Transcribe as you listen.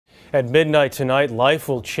At midnight tonight, life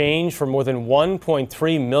will change for more than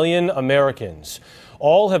 1.3 million Americans.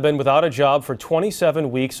 All have been without a job for 27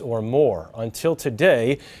 weeks or more. Until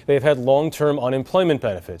today, they've had long-term unemployment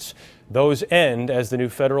benefits. Those end as the new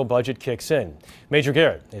federal budget kicks in. Major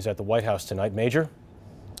Garrett is at the White House tonight. Major?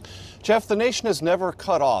 Jeff, the nation has never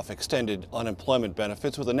cut off extended unemployment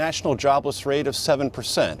benefits with a national jobless rate of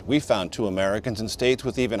 7%. We found 2 Americans in states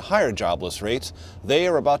with even higher jobless rates. They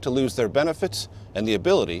are about to lose their benefits and the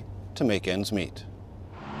ability to make ends meet.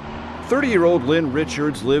 30-year-old Lynn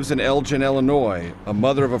Richards lives in Elgin, Illinois. A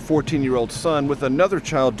mother of a 14-year-old son with another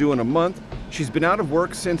child due in a month. She's been out of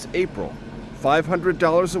work since April.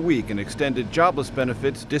 $500 a week in extended jobless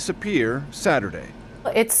benefits disappear Saturday.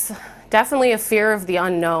 It's definitely a fear of the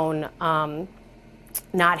unknown.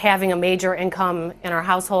 Not having a major income in our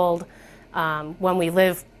household, when we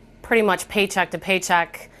live pretty much paycheck to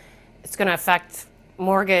paycheck, it's going to affect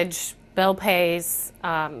mortgage, bill pays,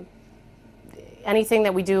 anything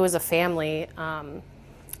that we do as a family,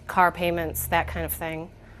 car payments, that kind of thing.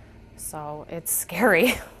 So it's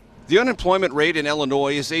scary. The unemployment rate in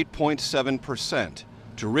Illinois is 8.7%.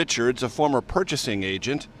 To Richards, a former purchasing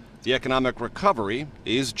agent, the economic recovery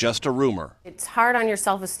is just a rumor. It's hard on your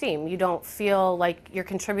self-esteem. You don't feel like you're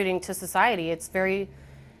contributing to society. It's very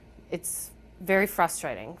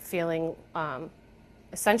frustrating, feeling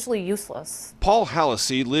essentially useless. Paul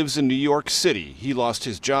Hallisey lives in New York City. He lost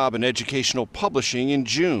his job in educational publishing in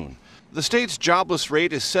June. The state's jobless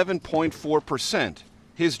rate is 7.4%.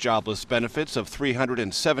 His jobless benefits of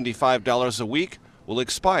 $375 a week will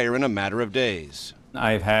expire in a matter of days.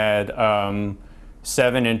 I've had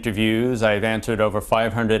 7 interviews. I've answered over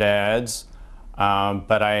 500 ads,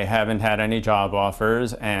 but I haven't had any job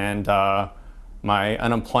offers, and my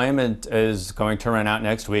unemployment is going to run out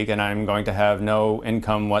next week, and I'm going to have no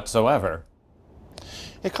income whatsoever.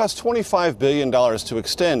 It costs $25 billion to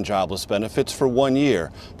extend jobless benefits for 1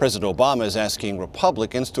 year. President Obama is asking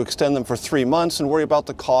Republicans to extend them for 3 months and worry about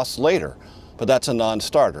the costs later. But that's a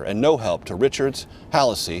non-starter and no help to Richards,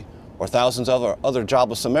 Hallisey, or thousands of other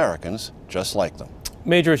jobless Americans just like them.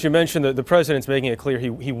 Major, as you mentioned, the president's making it clear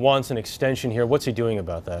he wants an extension here. What's he doing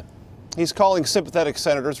about that? He's calling sympathetic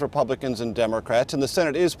senators, Republicans and Democrats, and the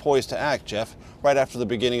Senate is poised to act, Jeff, right after the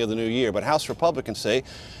beginning of the new year. But House Republicans say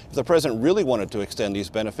if the president really wanted to extend these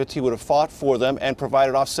benefits, he would have fought for them and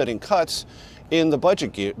provided offsetting cuts in the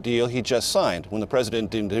budget deal he just signed. When the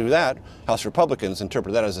president didn't do that, House Republicans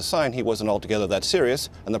interpret that as a sign he wasn't altogether that serious,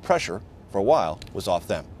 and the pressure, for a while, was off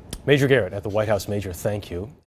them. Major Garrett at the White House. Major, thank you.